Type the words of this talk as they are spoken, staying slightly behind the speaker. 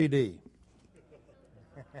CD.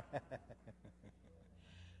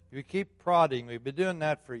 We keep prodding. We've been doing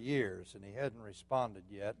that for years, and he hasn't responded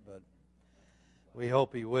yet, but we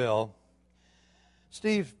hope he will.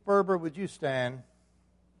 Steve Berber, would you stand?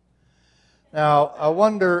 Now, I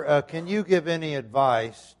wonder, can you give any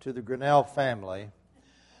advice to the Grinnell family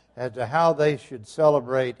as to how they should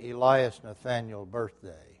celebrate Elias Nathaniel's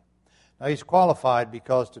birthday? Now, he's qualified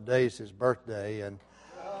because today's his birthday, and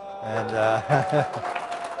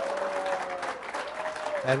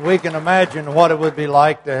and we can imagine what it would be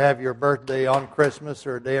like to have your birthday on Christmas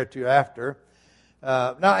or a day or two after.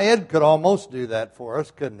 Now, Ed could almost do that for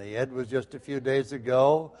us, couldn't he? Ed was just a few days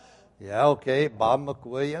ago. Yeah, okay, Bob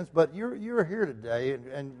McWilliams. But you're here today,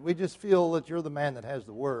 and we just feel that you're the man that has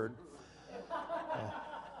the word.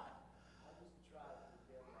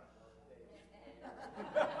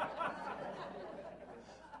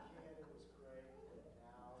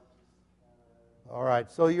 All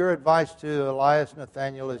right, so your advice to Elias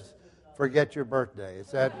Nathaniel is forget your birthday.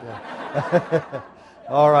 Is that...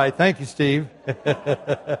 All right, thank you, Steve.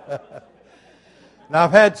 Now,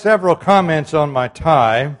 I've had several comments on my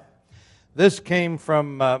tie. This came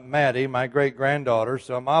from Maddie, my great-granddaughter,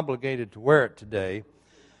 so I'm obligated to wear it today.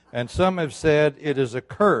 And some have said, it is a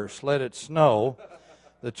curse, let it snow.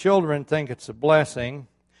 The children think it's a blessing.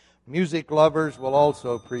 Music lovers will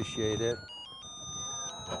also appreciate it.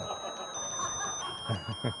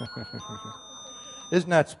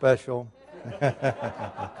 Isn't that special?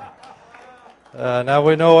 Now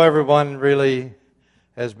we know everyone really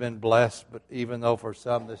has been blessed, but even though for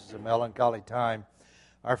some this is a melancholy time,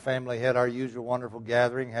 our family had our usual wonderful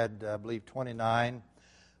gathering, had I believe 29.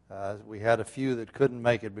 We had a few that couldn't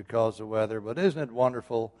make it because of weather, but isn't it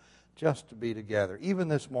wonderful just to be together? Even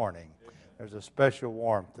this morning, there's a special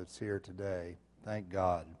warmth that's here today. Thank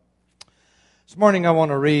God. This morning I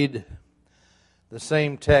want to read the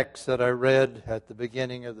same text that I read at the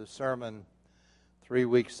beginning of the sermon 3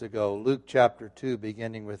 weeks ago, Luke chapter 2,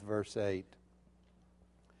 beginning with verse 8.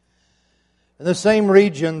 In the same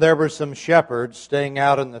region there were some shepherds staying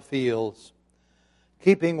out in the fields,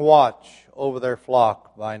 keeping watch over their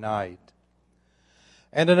flock by night.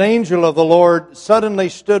 And an angel of the Lord suddenly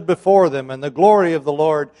stood before them, and the glory of the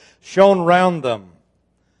Lord shone round them,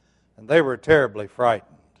 and they were terribly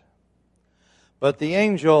frightened. But the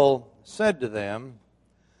angel said to them,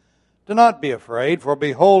 "Do not be afraid, for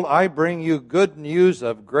behold, I bring you good news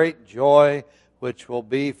of great joy, which will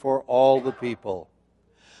be for all the people.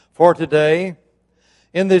 For today,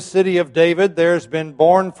 in this city of David, there has been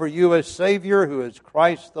born for you a Savior who is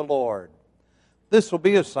Christ the Lord. This will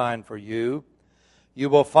be a sign for you. You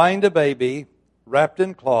will find a baby wrapped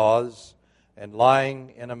in cloths and lying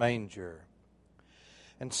in a manger."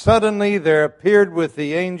 And suddenly there appeared with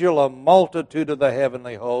the angel a multitude of the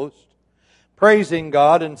heavenly host, praising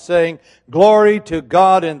God and saying, "Glory to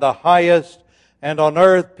God in the highest, and on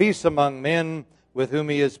earth peace among men with whom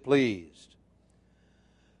He is pleased."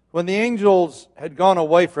 When the angels had gone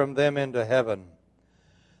away from them into heaven,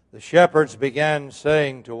 the shepherds began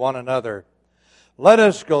saying to one another, "Let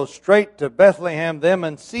us go straight to Bethlehem then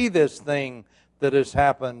and see this thing that has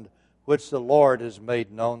happened, which the Lord has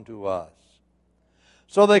made known to us."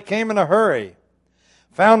 So they came in a hurry,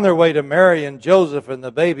 found their way to Mary and Joseph and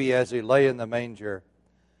the baby as he lay in the manger.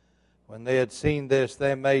 When they had seen this,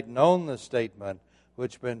 they made known the statement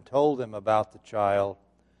which had been told them about the child.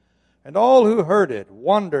 And all who heard it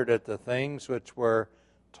wondered at the things which were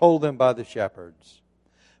told them by the shepherds.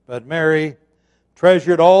 But Mary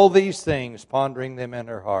treasured all these things, pondering them in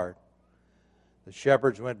her heart. The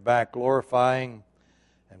shepherds went back glorifying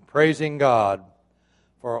and praising God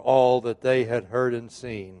for all that they had heard and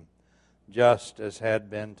seen, just as had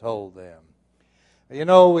been told them. You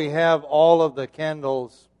know, we have all of the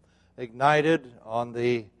candles ignited on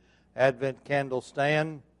the Advent candle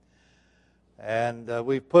stand, and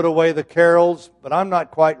we've put away the carols, but I'm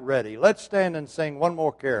not quite ready. Let's stand and sing one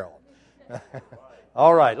more carol.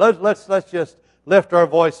 All right, let's just lift our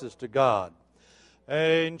voices to God.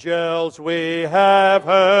 Angels we have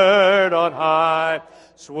heard on high,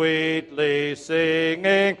 sweetly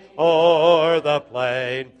singing o'er the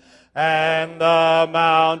plain, and the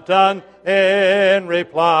mountain in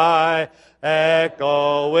reply,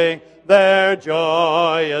 echoing their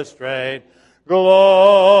joyous strain.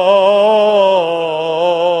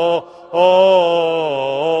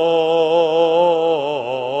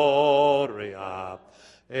 Gloria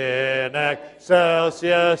in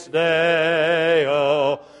excelsis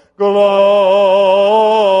Deo.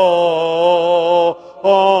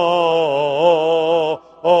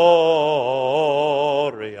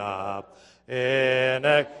 Gloria in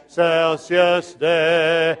excelsis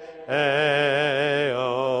Deo.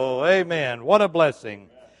 Amen. What a blessing.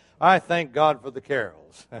 I thank God for the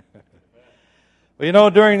carols. Well,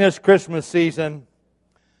 during this Christmas season,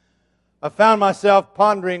 I found myself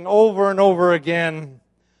pondering over and over again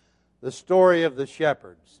the story of the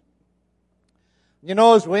shepherds.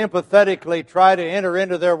 As we empathetically try to enter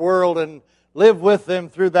into their world and live with them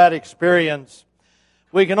through that experience,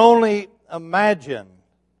 we can only imagine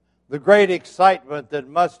the great excitement that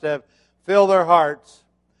must have filled their hearts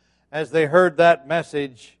as they heard that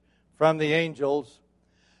message from the angels,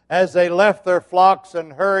 as they left their flocks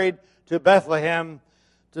and hurried to Bethlehem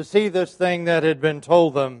to see this thing that had been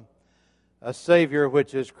told them, a Savior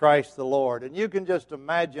which is Christ the Lord. And you can just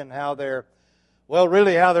imagine how their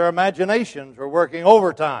imaginations were working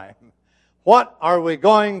overtime. What are we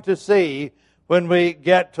going to see when we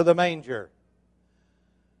get to the manger?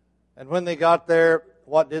 And when they got there,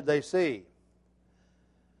 what did they see?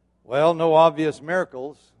 Well, no obvious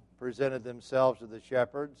miracles presented themselves to the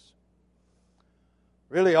shepherds.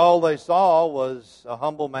 Really, all they saw was a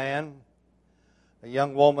humble man, a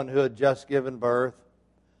young woman who had just given birth,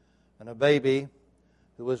 and a baby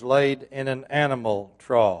who was laid in an animal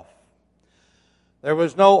trough. There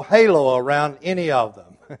was no halo around any of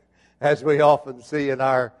them, as we often see in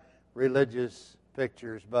our religious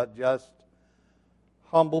pictures, but just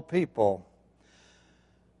humble people.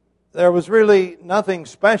 There was really nothing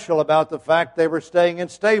special about the fact they were staying in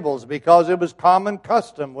stables, because it was common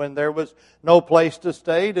custom when there was no place to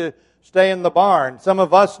stay in the barn. Some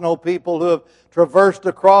of us know people who have traversed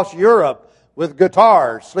across Europe with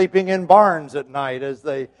guitars, sleeping in barns at night as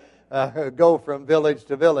they go from village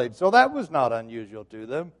to village. So that was not unusual to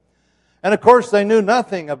them. And of course they knew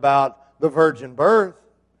nothing about the virgin birth.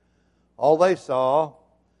 All they saw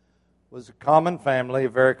was a common family, a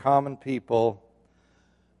very common people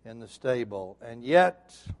in the stable. And yet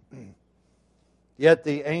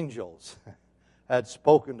the angels had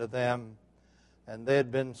spoken to them, and they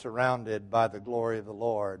had been surrounded by the glory of the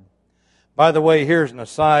Lord. By the way, here's an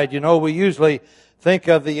aside. We usually think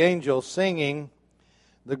of the angels singing.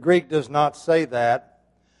 The Greek does not say that.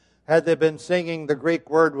 Had they been singing, the Greek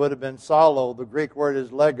word would have been psallo. The Greek word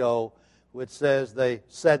is lego, which says they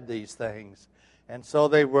said these things. And so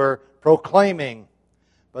they were proclaiming,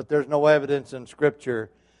 but there's no evidence in Scripture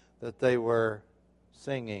that they were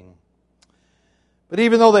singing. But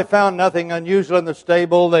even though they found nothing unusual in the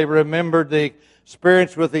stable, they remembered the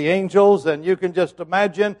experience with the angels, and you can just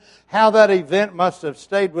imagine how that event must have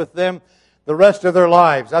stayed with them the rest of their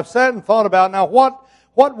lives. I've sat and thought about, now what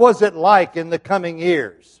was it like in the coming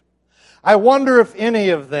years? I wonder if any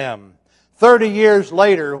of them, 30 years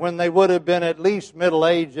later, when they would have been at least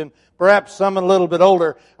middle-aged and perhaps some a little bit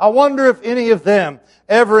older, I wonder if any of them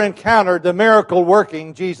ever encountered the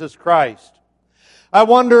miracle-working Jesus Christ. I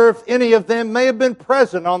wonder if any of them may have been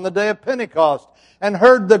present on the day of Pentecost and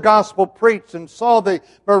heard the gospel preached and saw the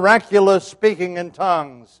miraculous speaking in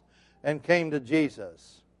tongues and came to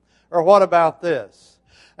Jesus. Or what about this?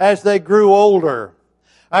 As they grew older,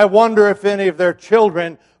 I wonder if any of their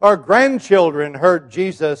children or grandchildren heard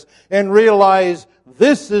Jesus and realized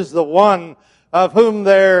this is the one of whom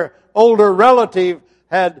their older relative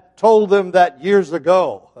had told them that years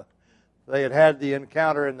ago. They had had the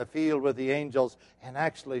encounter in the field with the angels and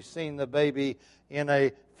actually seen the baby in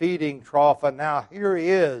a feeding trough. And now here he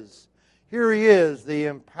is. Here he is, the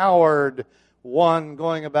empowered one,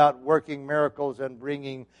 going about working miracles and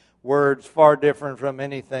bringing words far different from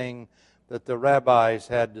anything that the rabbis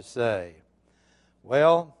had to say.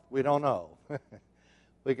 Well, we don't know.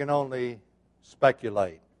 We can only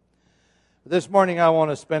speculate. This morning I want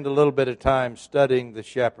to spend a little bit of time studying the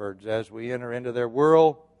shepherds as we enter into their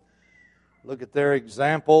world, look at their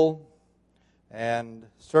example, and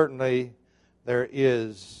certainly there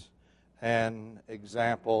is an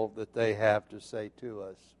example that they have to say to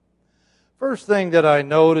us. First thing that I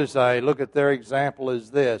note as I look at their example is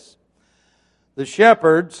this. The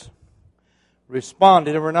shepherds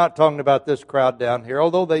responded, and we're not talking about this crowd down here,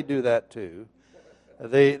 although they do that too.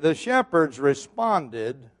 The shepherds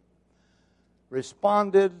responded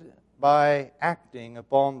by acting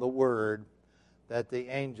upon the word that the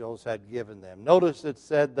angels had given them. Notice it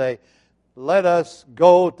said they let us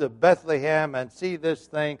go to Bethlehem and see this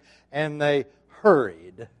thing, and they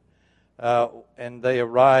hurried. And they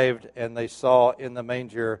arrived and they saw in the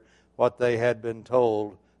manger what they had been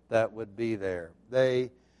told that would be there.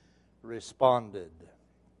 They responded.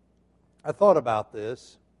 I thought about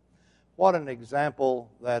this. What an example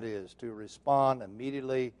that is, to respond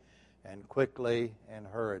immediately and quickly and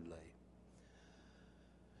hurriedly.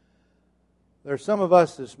 There are some of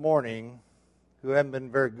us this morning who haven't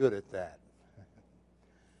been very good at that.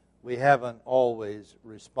 We haven't always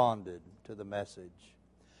responded to the message.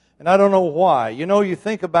 And I don't know why. You know, you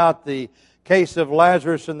think about the case of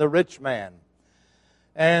Lazarus and the rich man.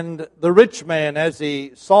 And the rich man, as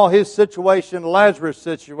he saw his situation, Lazarus'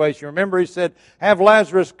 situation, remember he said, have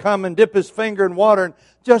Lazarus come and dip his finger in water and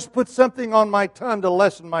just put something on my tongue to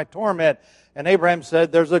lessen my torment. And Abraham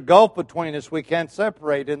said, there's a gulf between us, we can't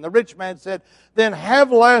separate. And the rich man said, then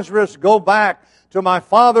have Lazarus go back to my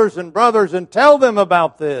fathers and brothers and tell them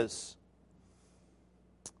about this.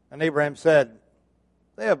 And Abraham said,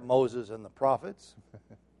 they have Moses and the prophets.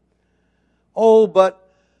 Oh,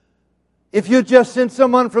 but if you just sent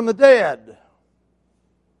someone from the dead,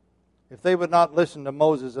 if they would not listen to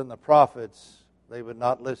Moses and the prophets, they would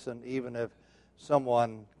not listen even if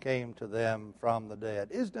someone came to them from the dead.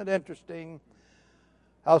 Isn't it interesting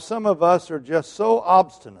how some of us are just so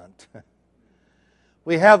obstinate?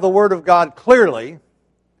 We have the Word of God clearly,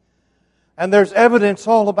 and there's evidence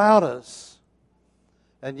all about us,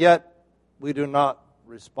 and yet we do not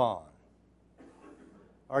respond.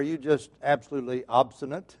 Are you just absolutely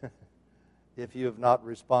obstinate if you have not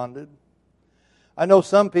responded? I know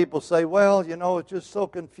some people say, well, you know, it's just so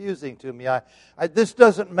confusing to me. This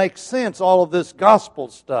doesn't make sense, all of this gospel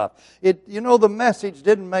stuff. The message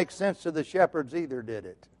didn't make sense to the shepherds either, did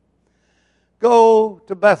it? Go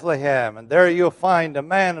to Bethlehem, and there you'll find a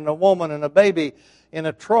man and a woman and a baby in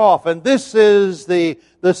a trough. And this is the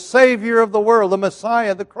Savior of the world, the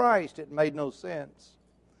Messiah, the Christ. It made no sense.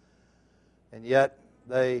 And yet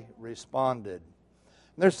they responded.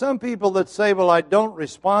 There's some people that say, well, I don't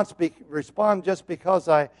respond just because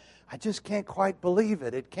I just can't quite believe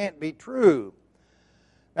it. It can't be true.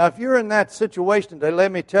 Now, if you're in that situation today,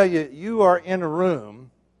 let me tell you, you are in a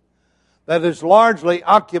room that is largely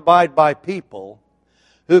occupied by people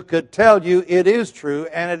who could tell you it is true,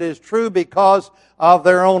 and it is true because of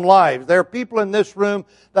their own lives. There are people in this room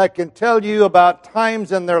that can tell you about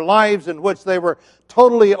times in their lives in which they were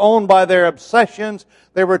totally owned by their obsessions,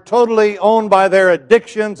 they were totally owned by their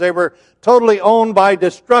addictions, they were totally owned by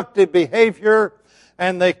destructive behavior,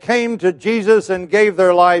 and they came to Jesus and gave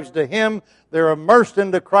their lives to Him. They're immersed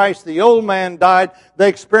into Christ. The old man died. They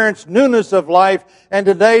experienced newness of life. And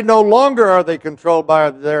today no longer are they controlled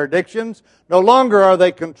by their addictions. No longer are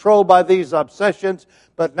they controlled by these obsessions.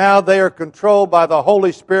 But now they are controlled by the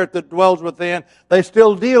Holy Spirit that dwells within. They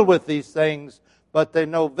still deal with these things, but they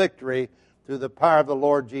know victory through the power of the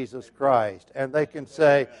Lord Jesus Christ. And they can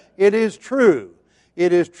say, it is true.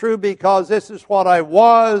 It is true because this is what I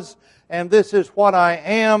was, and this is what I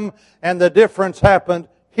am, and the difference happened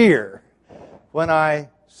here, when I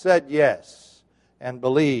said yes and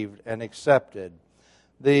believed and accepted.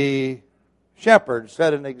 The shepherds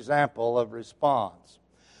set an example of response.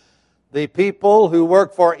 The people who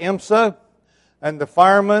work for IMSA and the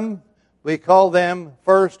firemen, we call them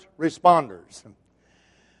first responders.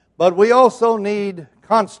 But we also need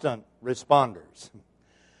constant responders.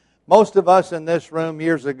 Most of us in this room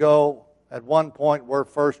years ago, at one point, were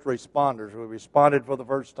first responders. We responded for the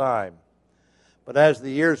first time. But as the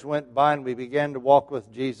years went by and we began to walk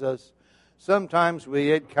with Jesus, sometimes we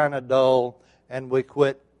get kind of dull and we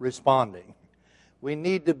quit responding. We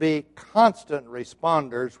need to be constant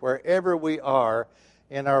responders wherever we are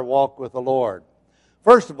in our walk with the Lord.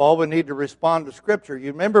 First of all, we need to respond to Scripture.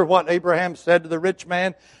 You remember what Abraham said to the rich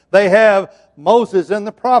man? They have Moses and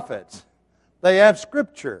the prophets. They have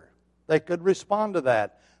Scripture. They could respond to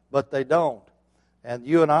that, but they don't. And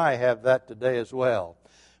you and I have that today as well.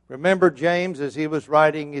 Remember James, as he was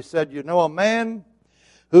writing, he said, a man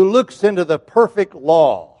who looks into the perfect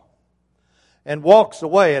law and walks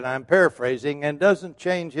away, and I'm paraphrasing, and doesn't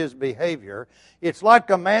change his behavior, it's like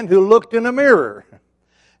a man who looked in a mirror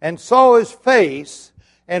and saw his face,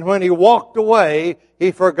 and when he walked away,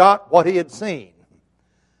 he forgot what he had seen.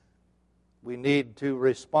 We need to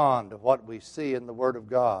respond to what we see in the Word of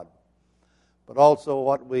God, but also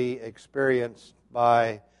what we experience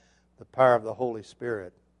by the power of the Holy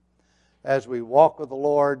Spirit. As we walk with the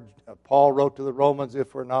Lord, Paul wrote to the Romans,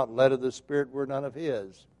 if we're not led of the Spirit, we're none of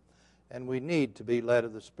His. And we need to be led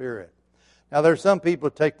of the Spirit. Now, there are some people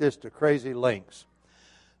who take this to crazy lengths.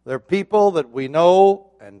 There are people that we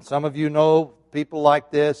know, and some of you know people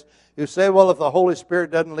like this, who say, well, if the Holy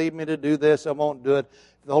Spirit doesn't lead me to do this, I won't do it.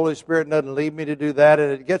 If the Holy Spirit doesn't lead me to do that,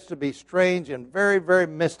 and it gets to be strange and very, very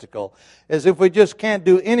mystical, as if we just can't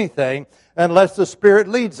do anything unless the Spirit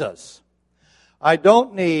leads us. I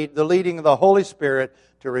don't need the leading of the Holy Spirit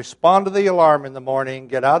to respond to the alarm in the morning,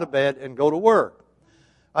 get out of bed, and go to work.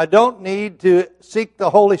 I don't need to seek the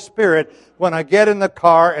Holy Spirit when I get in the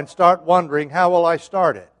car and start wondering, how will I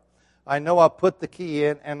start it? I know I put the key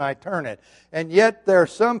in and I turn it. And yet there are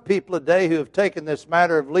some people today who have taken this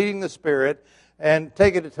matter of leading the Spirit and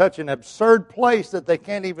take it to such an absurd place that they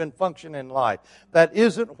can't even function in life. That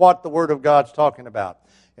isn't what the Word of God's talking about.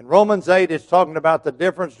 In Romans 8, it's talking about the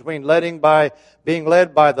difference between being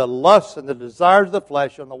led by the lusts and the desires of the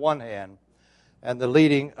flesh on the one hand, and the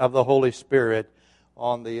leading of the Holy Spirit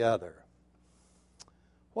on the other.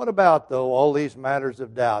 What about, though, all these matters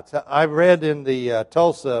of doubts? I read in the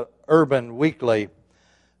Tulsa Urban Weekly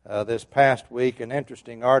this past week an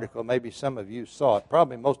interesting article. Maybe some of you saw it.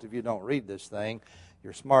 Probably most of you don't read this thing.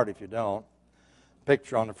 You're smart if you don't.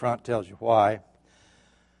 Picture on the front tells you why.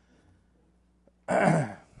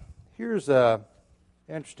 Here's an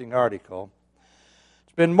interesting article.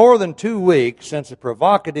 It's been more than 2 weeks since a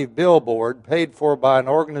provocative billboard paid for by an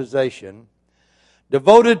organization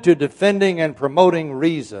devoted to defending and promoting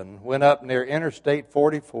reason went up near Interstate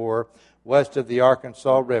 44 west of the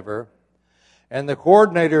Arkansas River, and the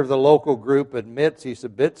coordinator of the local group admits he's a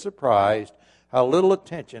bit surprised how little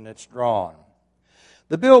attention it's drawn.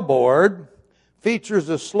 The billboard features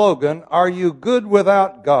a slogan, "Are you good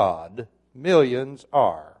without God? Millions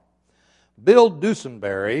are." Bill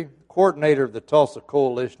Dusenberry, coordinator of the Tulsa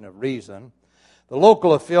Coalition of Reason, the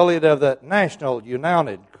local affiliate of the National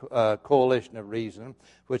United Coalition of Reason,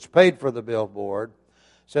 which paid for the billboard,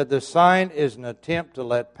 said the sign is an attempt to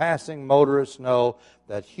let passing motorists know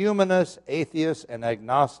that humanists, atheists, and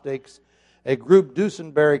agnostics, a group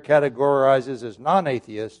Dusenberry categorizes as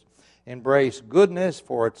non-atheists, embrace goodness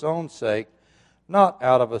for its own sake, not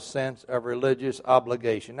out of a sense of religious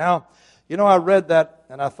obligation. Now, I read that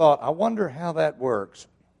and I thought, I wonder how that works.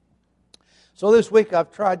 So this week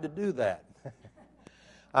I've tried to do that.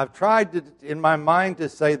 I've tried to, in my mind, to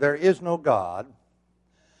say there is no God.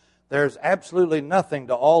 There's absolutely nothing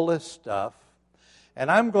to all this stuff. And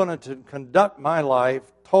I'm going to conduct my life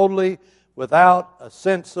totally without a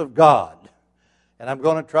sense of God. And I'm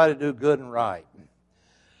going to try to do good and right.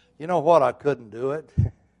 You know what? I couldn't do it.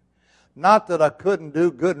 Not that I couldn't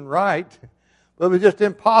do good and right, but it was just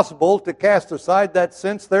impossible to cast aside that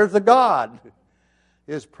sense there's a God.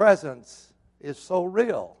 His presence is so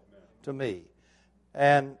real to me.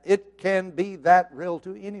 And it can be that real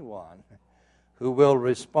to anyone who will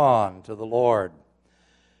respond to the Lord.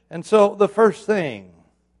 And so the first thing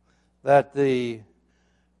that the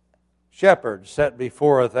shepherds set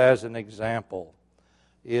before us as an example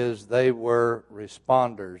is they were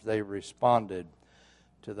responders. They responded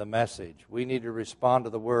to the message. We need to respond to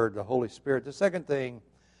the Word, the Holy Spirit. The second thing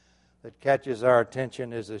that catches our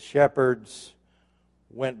attention is the shepherds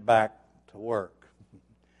went back to work.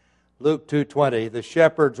 Luke 2:20, the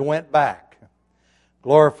shepherds went back,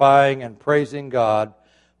 glorifying and praising God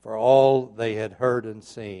for all they had heard and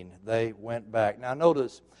seen. They went back. Now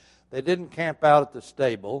notice, they didn't camp out at the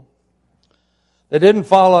stable. They didn't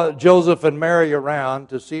follow Joseph and Mary around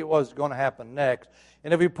to see what was going to happen next.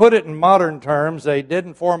 And if we put it in modern terms, they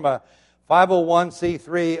didn't form a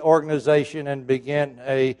 501c3 organization and begin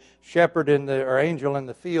a shepherd or angel in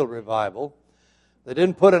the field revival. They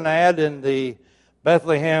didn't put an ad in the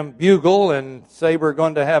Bethlehem Bugle and say we're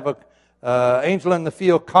going to have a Angel in the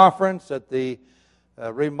Field conference at the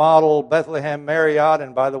remodeled Bethlehem Marriott.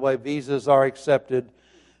 And by the way, visas are accepted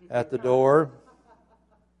at the door.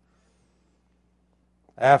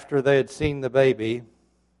 After they had seen the baby,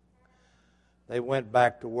 they went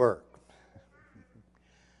back to work.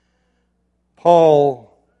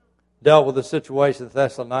 Paul dealt with a situation at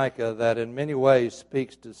Thessalonica that in many ways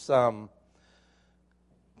speaks to some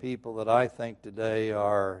people that I think today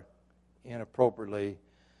are inappropriately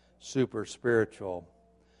super spiritual.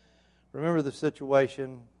 Remember the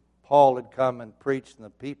situation? Paul had come and preached, and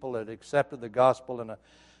the people had accepted the gospel in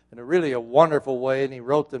a really a wonderful way, and he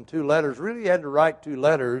wrote them 2 letters. Really had to write 2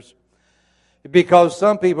 letters because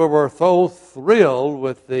some people were so thrilled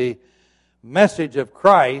with the message of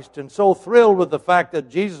Christ and so thrilled with the fact that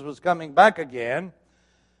Jesus was coming back again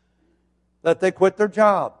that they quit their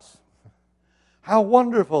jobs. How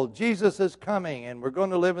wonderful, Jesus is coming and we're going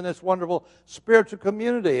to live in this wonderful spiritual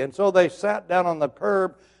community. And so they sat down on the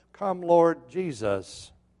curb, "Come, Lord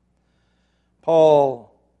Jesus."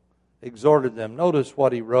 Paul exhorted them. Notice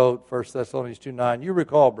what he wrote, 1 Thessalonians 2:9. "You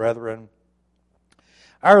recall, brethren,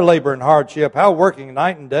 our labor and hardship, how working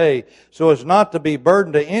night and day, so as not to be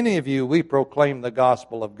burdened to any of you, we proclaim the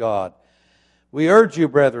gospel of God. We urge you,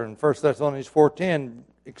 brethren," 1 Thessalonians 4:10,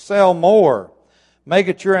 "excel more. Make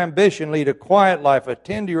it your ambition, lead a quiet life,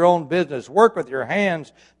 attend to your own business, work with your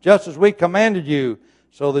hands, just as we commanded you,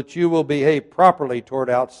 so that you will behave properly toward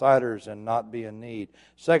outsiders and not be in need."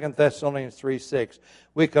 2 Thessalonians 3:6,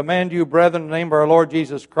 "We command you, brethren, in the name of our Lord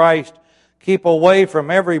Jesus Christ, keep away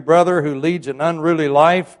from every brother who leads an unruly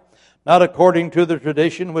life, not according to the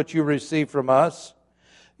tradition which you received from us.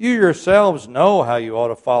 You yourselves know how you ought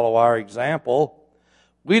to follow our example.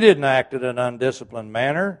 We didn't act in an undisciplined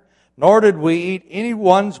manner, nor did we eat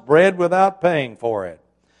anyone's bread without paying for it.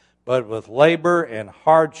 But with labor and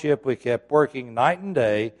hardship we kept working night and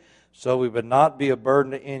day, so we would not be a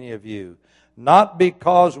burden to any of you. Not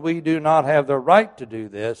because we do not have the right to do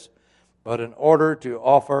this, but in order to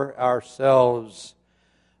offer ourselves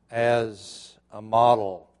as a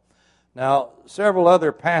model. Now, several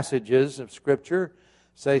other passages of Scripture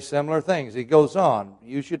say similar things. He goes on,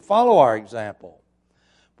 you should follow our example.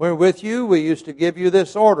 When we're with you, we used to give you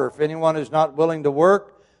this order. If anyone is not willing to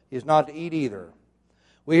work, he is not to eat either.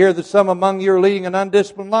 We hear that some among you are leading an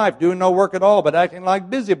undisciplined life, doing no work at all, but acting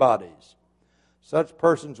like busybodies. Such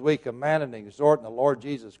persons we command and exhort in the Lord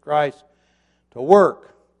Jesus Christ to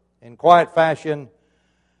work in quiet fashion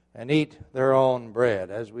and eat their own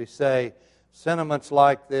bread. As we say, sentiments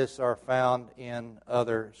like this are found in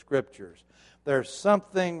other Scriptures. There's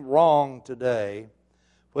something wrong today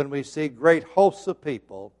when we see great hosts of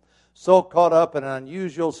people so caught up in an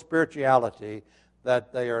unusual spirituality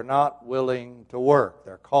that they are not willing to work.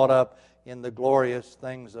 They're caught up in the glorious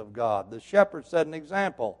things of God. The shepherds set an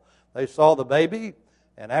example. They saw the baby,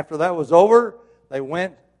 and after that was over, they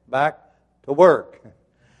went back to work.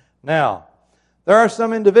 Now, there are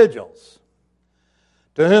some individuals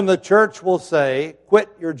to whom the church will say, quit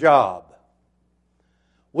your job.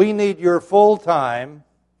 We need your full time,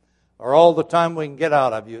 or all the time we can get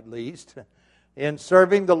out of you at least, in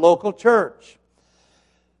serving the local church.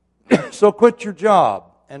 So quit your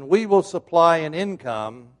job, and we will supply an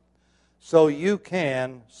income so you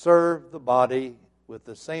can serve the body with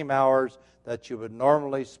the same hours that you would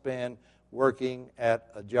normally spend working at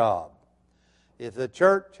a job. If the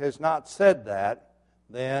church has not said that,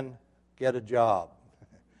 then get a job.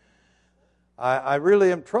 I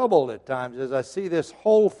really am troubled at times as I see this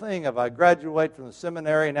whole thing of I graduate from the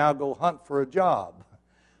seminary and now go hunt for a job.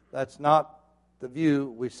 That's not the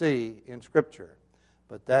view we see in Scripture,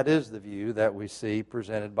 but that is the view that we see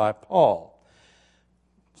presented by Paul.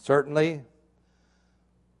 Certainly,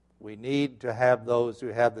 we need to have those who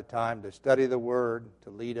have the time to study the Word,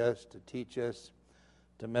 to lead us, to teach us,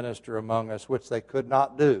 to minister among us, which they could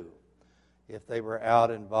not do if they were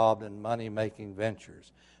out involved in money-making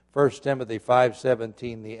ventures. 1 Timothy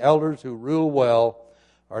 5:17, the elders who rule well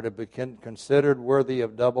are to be considered worthy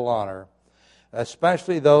of double honor,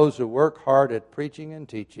 especially those who work hard at preaching and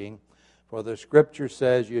teaching, for the Scripture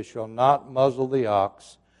says, you shall not muzzle the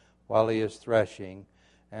ox while he is threshing,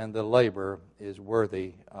 and the labor is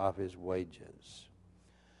worthy of his wages.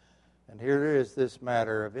 And here is this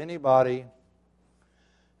matter of anybody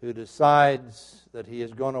who decides that he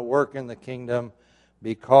is going to work in the kingdom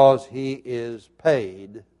because he is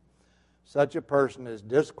paid. Such a person is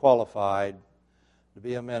disqualified to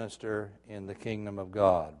be a minister in the kingdom of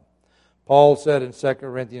God. Paul said in 2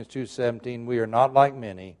 Corinthians 2:17, we are not like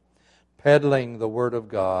many, peddling the word of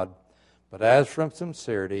God, but as from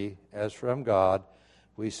sincerity, as from God,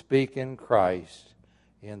 we speak in Christ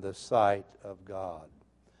in the sight of God.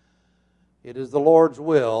 It is the Lord's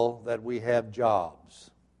will that we have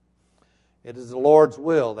jobs. It is the Lord's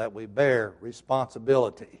will that we bear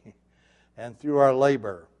responsibility. And through our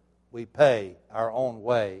labor, we pay our own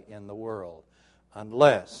way in the world.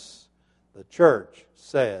 Unless the church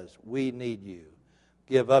says, we need you.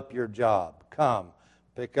 Give up your job. Come,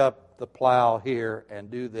 pick up the plow here and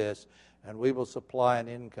do this, and we will supply an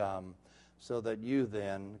income so that you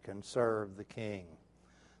then can serve the King.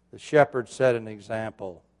 The shepherds set an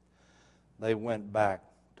example. They went back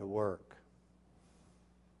to work.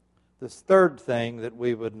 This third thing that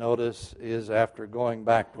we would notice is after going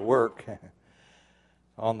back to work,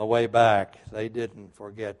 on the way back, they didn't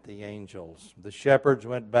forget the angels. The shepherds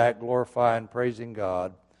went back glorifying and praising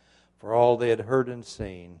God for all they had heard and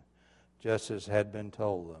seen, just as had been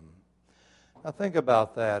told them. Now think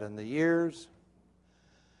about that. In the years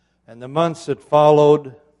and the months that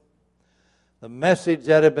followed, the message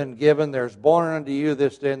that had been given, there's born unto you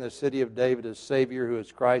this day in the city of David a Savior who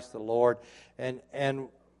is Christ the Lord. And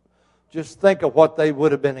just think of what they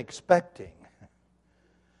would have been expecting.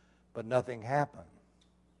 But nothing happened.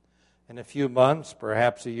 In a few months,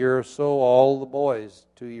 perhaps a year or so, all the boys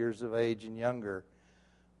 2 years of age and younger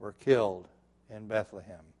were killed in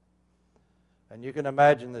Bethlehem. And you can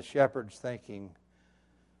imagine the shepherds thinking,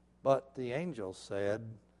 but the angel said,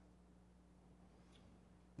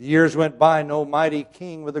 the years went by, no mighty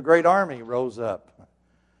king with a great army rose up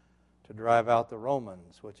to drive out the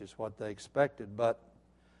Romans, which is what they expected. But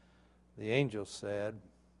the angel said,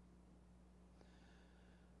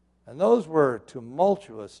 and those were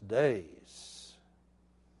tumultuous days.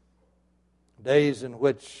 Days in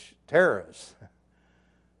which terrorists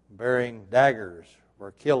bearing daggers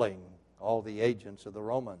were killing all the agents of the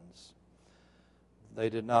Romans. They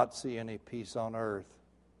did not see any peace on earth,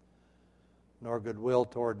 nor goodwill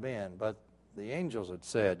toward men. But the angels had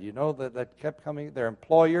said, that kept coming. Their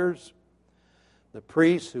employers, the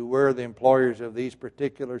priests who were the employers of these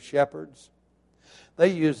particular shepherds, they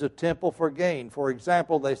used the temple for gain. For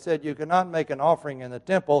example, they said you cannot make an offering in the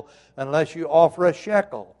temple unless you offer a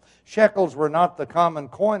shekel. Shekels were not the common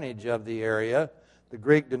coinage of the area. The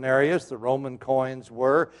Greek denarius, the Roman coins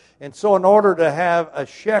were. And so in order to have a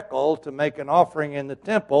shekel to make an offering in the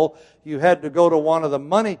temple, you had to go to one of the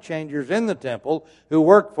money changers in the temple who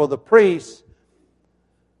worked for the priests,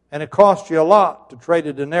 and it cost you a lot to trade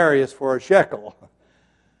a denarius for a shekel.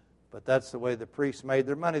 But that's the way the priests made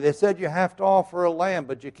their money. They said you have to offer a lamb,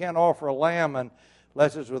 but you can't offer a lamb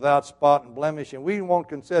unless it's without spot and blemish. And we won't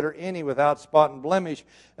consider any without spot and blemish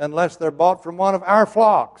unless they're bought from one of our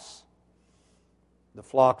flocks. The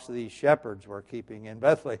flocks of these shepherds were keeping in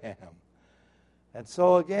Bethlehem. And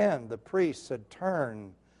so again, the priests had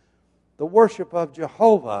turned the worship of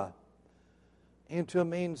Jehovah into a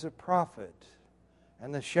means of profit.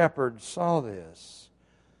 And the shepherds saw this.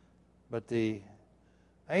 But the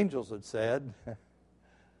angels had said,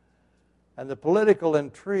 and the political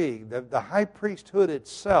intrigue, the high priesthood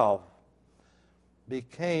itself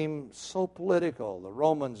became so political. The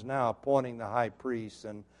Romans now appointing the high priests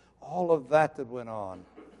and all of that went on.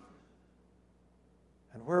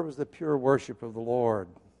 And where was the pure worship of the Lord?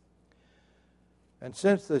 And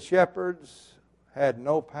since the shepherds had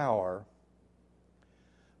no power,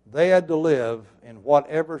 they had to live in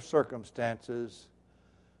whatever circumstances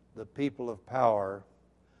the people of power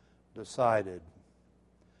decided.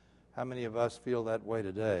 How many of us feel that way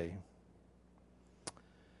today?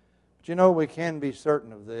 But we can be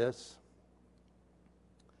certain of this.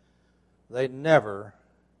 They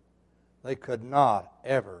could not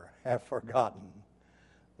ever have forgotten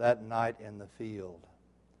that night in the field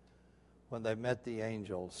when they met the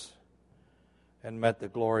angels and met the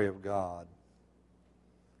glory of God.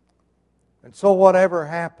 And so whatever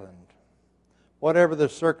happened, whatever the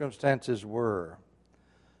circumstances were,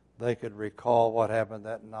 they could recall what happened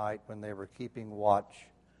that night when they were keeping watch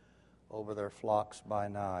over their flocks by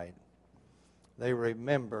night. They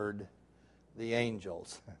remembered the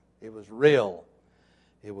angels. It was real.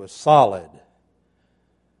 It was solid.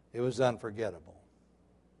 It was unforgettable.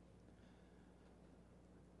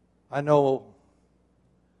 I know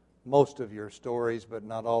most of your stories, but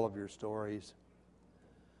not all of your stories.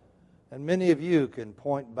 And many of you can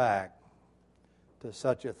point back to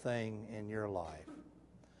such a thing in your life.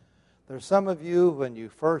 There's some of you, when you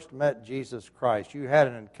first met Jesus Christ, you had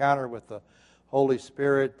an encounter with the Holy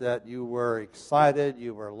Spirit that you were excited,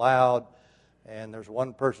 you were loud, and there's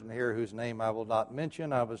one person here whose name I will not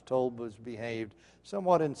mention, I was told was behaved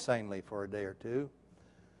somewhat insanely for a day or two.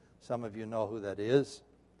 Some of you know who that is.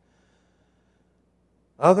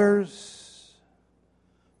 Others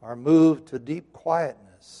are moved to deep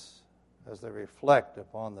quietness as they reflect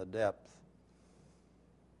upon the depth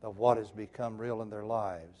of what has become real in their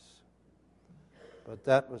lives. But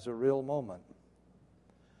that was a real moment.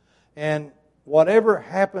 And whatever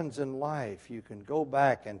happens in life, you can go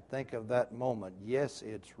back and think of that moment. Yes,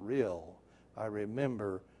 it's real. I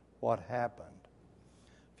remember what happened.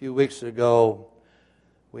 A few weeks ago,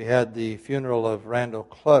 we had the funeral of Randall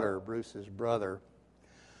Clutter, Bruce's brother.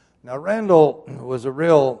 Now, Randall was a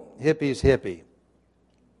real hippie's hippie.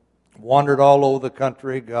 Wandered all over the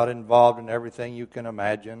country, got involved in everything you can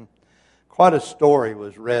imagine. Quite a story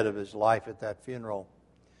was read of his life at that funeral.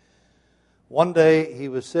 One day he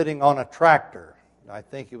was sitting on a tractor. I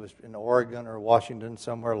think he was in Oregon or Washington,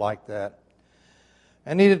 somewhere like that.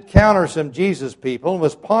 And he'd encountered some Jesus people and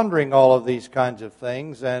was pondering all of these kinds of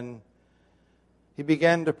things. And he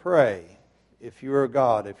began to pray, if you are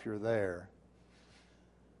God, if you're there.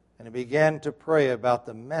 And he began to pray about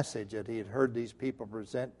the message that he had heard these people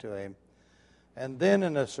present to him. And then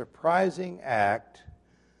in a surprising act,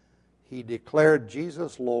 he declared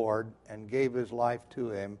Jesus Lord and gave his life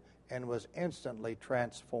to him and was instantly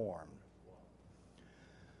transformed.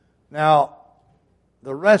 Now,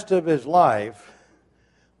 the rest of his life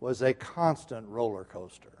was a constant roller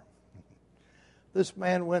coaster. This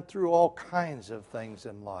man went through all kinds of things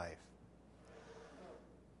in life.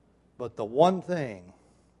 But the one thing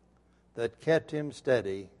that kept him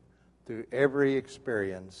steady through every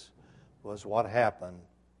experience was what happened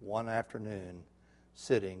one afternoon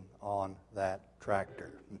sitting on that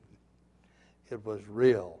tractor. It was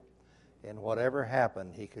real. And whatever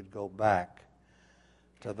happened, he could go back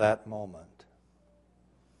to that moment.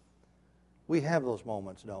 We have those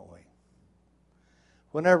moments, don't we?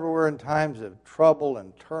 Whenever we're in times of trouble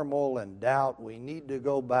and turmoil and doubt, we need to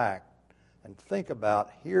go back and think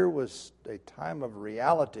about, here was a time of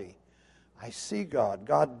reality. I see God.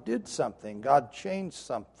 God did something. God changed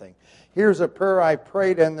something. Here's a prayer I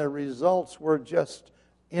prayed and the results were just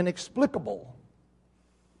inexplicable.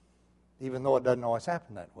 Even though it doesn't always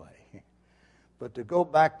happen that way. But to go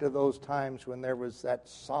back to those times when there was that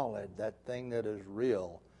solid, that thing that is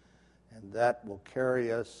real, and that will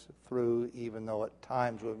carry us through, even though at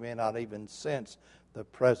times we may not even sense the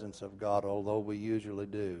presence of God, although we usually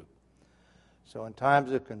do. So in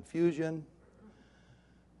times of confusion,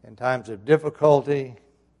 in times of difficulty,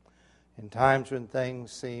 in times when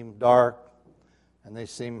things seem dark and they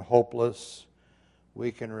seem hopeless,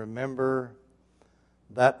 we can remember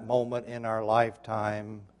that moment in our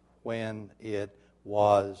lifetime when it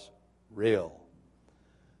was real.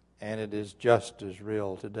 And it is just as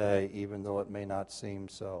real today, even though it may not seem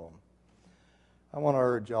so. I want to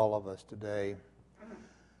urge all of us today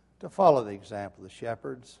to follow the example of the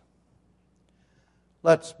shepherds.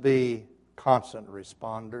 Let's be constant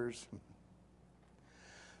responders.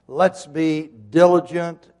 Let's be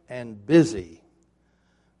diligent and busy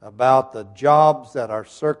about the jobs that our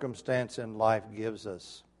circumstance in life gives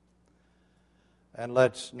us. And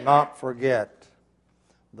let's not forget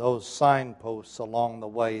those signposts along the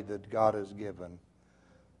way that God has given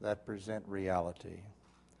that present reality.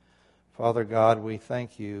 Father God, we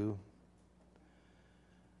thank you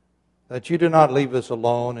that you do not leave us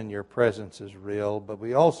alone and your presence is real, but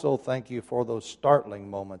we also thank you for those startling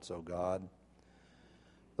moments, O God,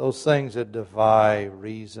 those things that defy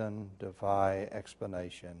reason, defy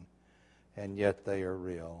explanation, and yet they are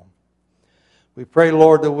real. We pray,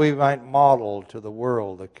 Lord, that we might model to the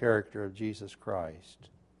world the character of Jesus Christ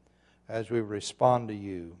as we respond to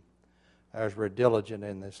you, as we're diligent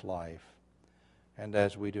in this life, and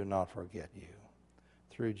as we do not forget you.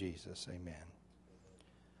 Through Jesus, amen.